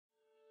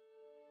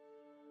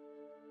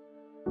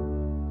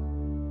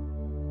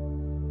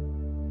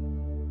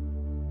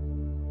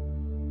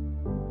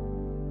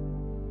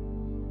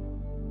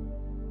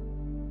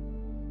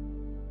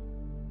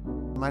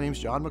My name's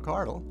John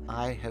McCardell.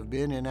 I have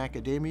been in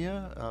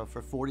academia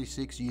for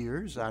 46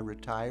 years. I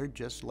retired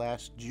just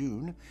last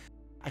June.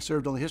 I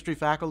served on the history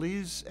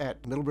faculties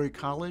at Middlebury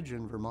College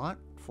in Vermont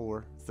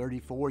for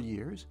 34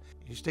 years.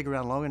 If you stick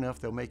around long enough,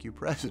 they'll make you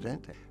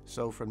president.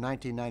 So from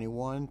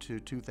 1991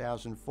 to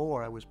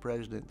 2004, I was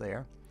president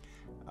there.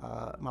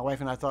 My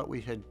wife and I thought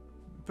we had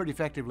pretty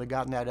effectively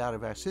gotten that out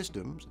of our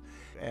systems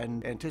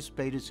and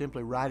anticipated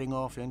simply riding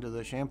off into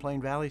the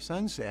Champlain Valley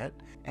sunset.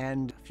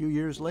 And a few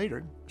years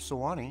later,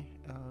 Sewanee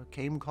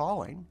came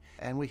calling,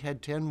 and we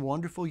had 10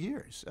 wonderful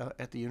years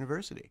at the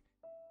university.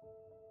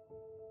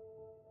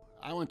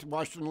 I went to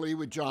Washington Lee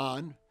with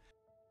John.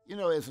 You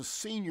know, as a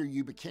senior,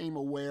 you became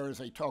aware, as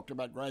they talked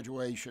about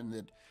graduation,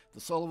 that the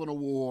Sullivan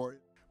Award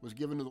was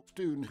given to the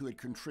student who had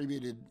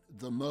contributed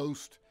the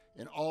most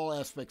in all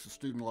aspects of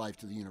student life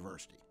to the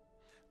university.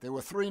 There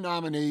were 3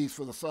 nominees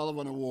for the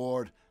Sullivan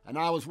Award, and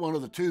I was one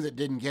of the 2 that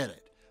didn't get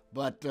it.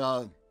 But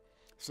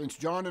since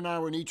John and I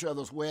were in each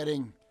other's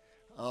wedding,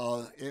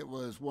 it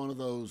was one of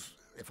those,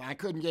 if I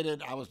couldn't get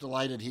it, I was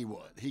delighted he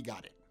would. He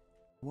got it.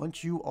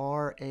 Once you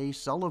are a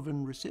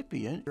Sullivan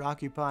recipient, you're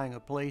occupying a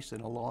place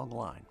in a long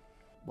line.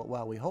 But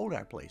while we hold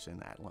our place in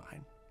that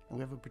line,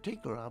 we have a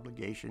particular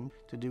obligation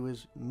to do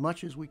as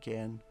much as we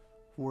can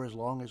for as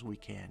long as we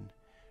can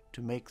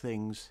to make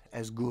things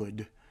as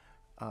good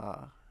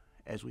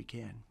as we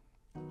can.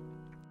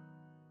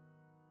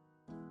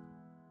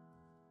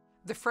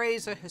 The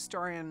phrase "a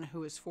historian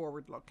who is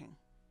forward-looking"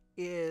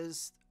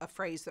 is a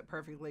phrase that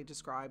perfectly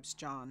describes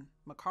John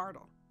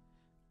McCardell.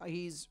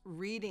 He's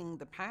reading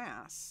the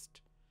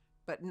past,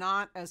 but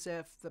not as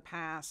if the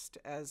past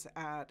as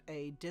at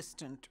a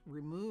distant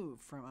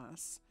remove from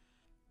us,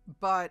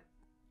 but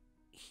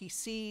he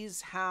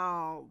sees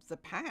how the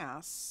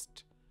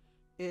past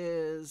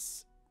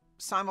is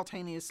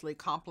simultaneously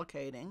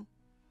complicating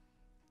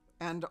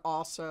and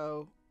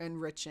also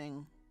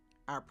enriching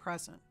our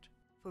present.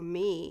 For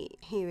me,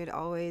 he would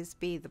always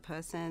be the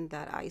person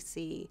that I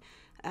see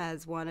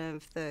as one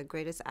of the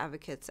greatest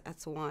advocates at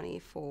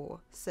Sewanee for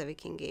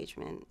civic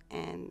engagement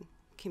and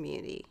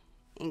community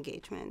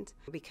engagement.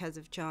 Because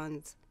of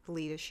John's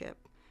leadership,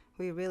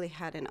 we really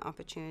had an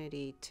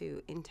opportunity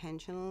to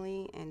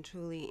intentionally and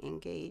truly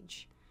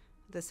engage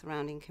the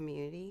surrounding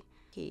community.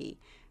 He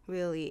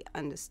really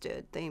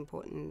understood the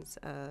importance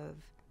of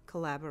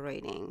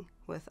collaborating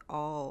with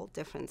all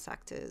different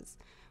sectors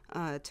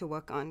to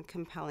work on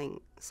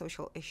compelling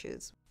social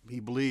issues. He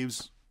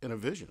believes in a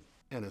vision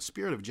and a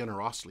spirit of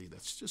generosity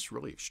that's just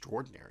really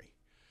extraordinary,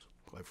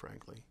 quite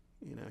frankly.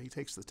 You know, he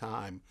takes the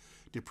time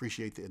to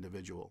appreciate the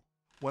individual.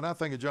 When I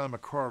think of John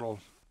McCardell,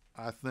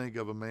 I think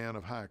of a man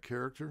of high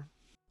character.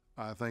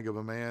 I think of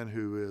a man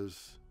who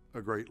is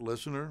a great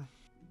listener,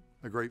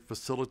 a great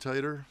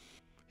facilitator.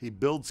 He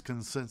builds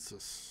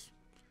consensus.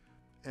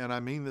 And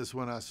I mean this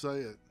when I say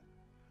it.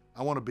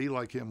 I want to be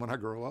like him when I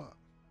grow up.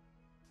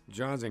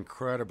 John's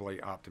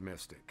incredibly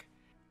optimistic.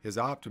 His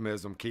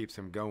optimism keeps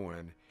him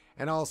going,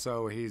 and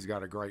also he's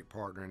got a great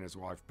partner in his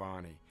wife,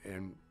 Bonnie.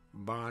 And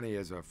Bonnie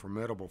is a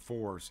formidable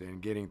force in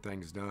getting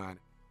things done,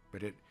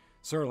 but it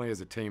certainly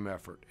is a team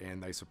effort,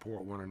 and they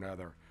support one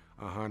another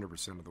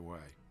 100% of the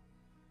way.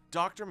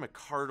 Dr.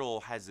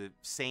 McCardell has a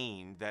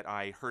saying that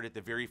I heard at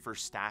the very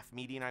first staff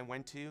meeting I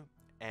went to,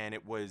 and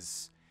it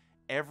was,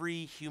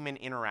 every human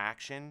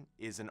interaction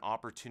is an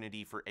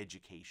opportunity for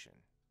education.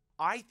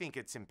 I think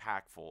it's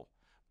impactful,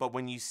 but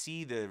when you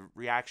see the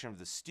reaction of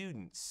the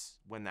students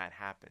when that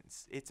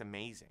happens, it's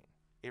amazing.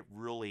 It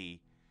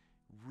really,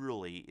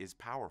 really is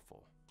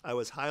powerful. I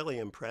was highly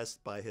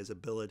impressed by his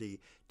ability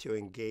to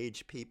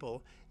engage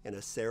people in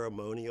a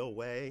ceremonial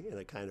way, in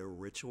a kind of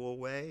ritual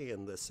way,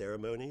 in the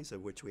ceremonies,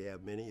 of which we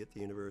have many at the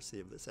University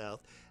of the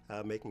South,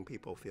 making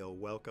people feel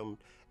welcomed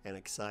and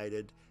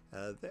excited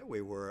that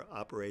we were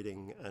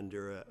operating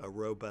under a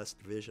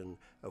robust vision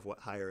of what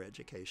higher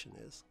education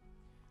is.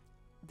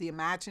 The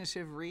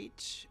imaginative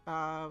reach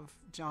of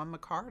John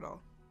McCardell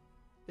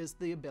is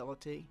the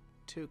ability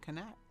to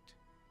connect.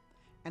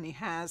 And he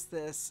has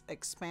this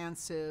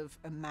expansive,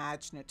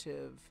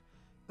 imaginative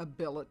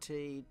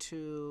ability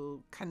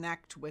to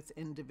connect with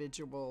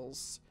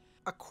individuals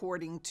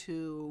according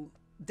to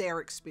their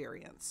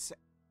experience.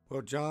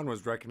 Well, John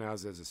was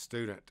recognized as a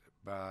student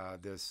by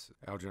this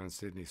Algernon and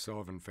Sidney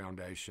Sullivan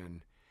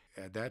Foundation.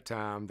 At that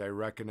time, they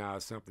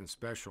recognized something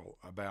special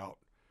about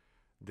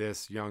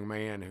this young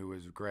man who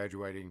was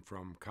graduating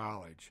from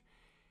college.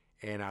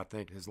 And I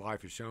think his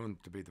life has shown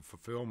to be the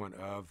fulfillment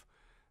of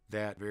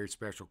that very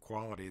special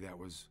quality that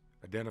was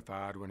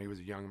identified when he was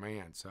a young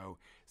man. So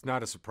it's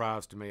not a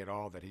surprise to me at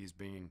all that he's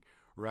being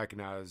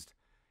recognized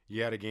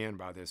yet again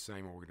by this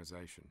same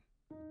organization.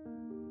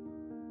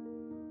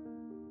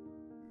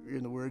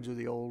 In the words of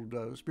the old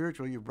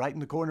spiritual, you're right in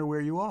the corner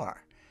where you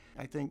are.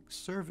 I think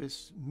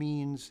service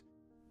means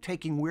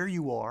taking where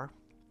you are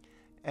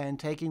and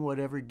taking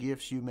whatever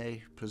gifts you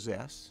may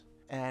possess,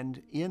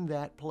 and in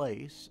that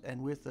place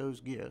and with those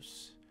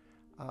gifts,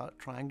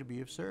 trying to be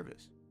of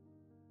service.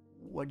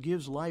 What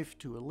gives life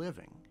to a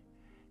living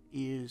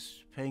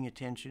is paying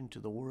attention to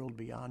the world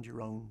beyond your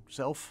own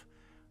self,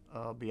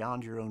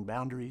 beyond your own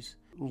boundaries,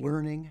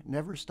 learning,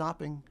 never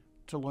stopping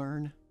to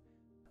learn,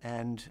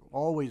 and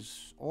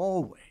always,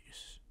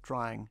 always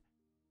trying,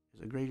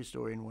 as a great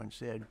historian once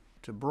said,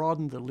 to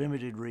broaden the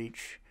limited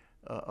reach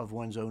of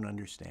one's own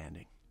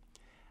understanding.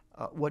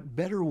 What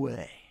better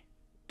way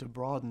to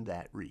broaden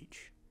that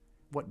reach?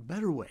 What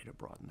better way to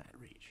broaden that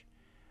reach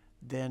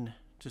than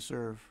to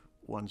serve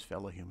one's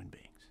fellow human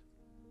being?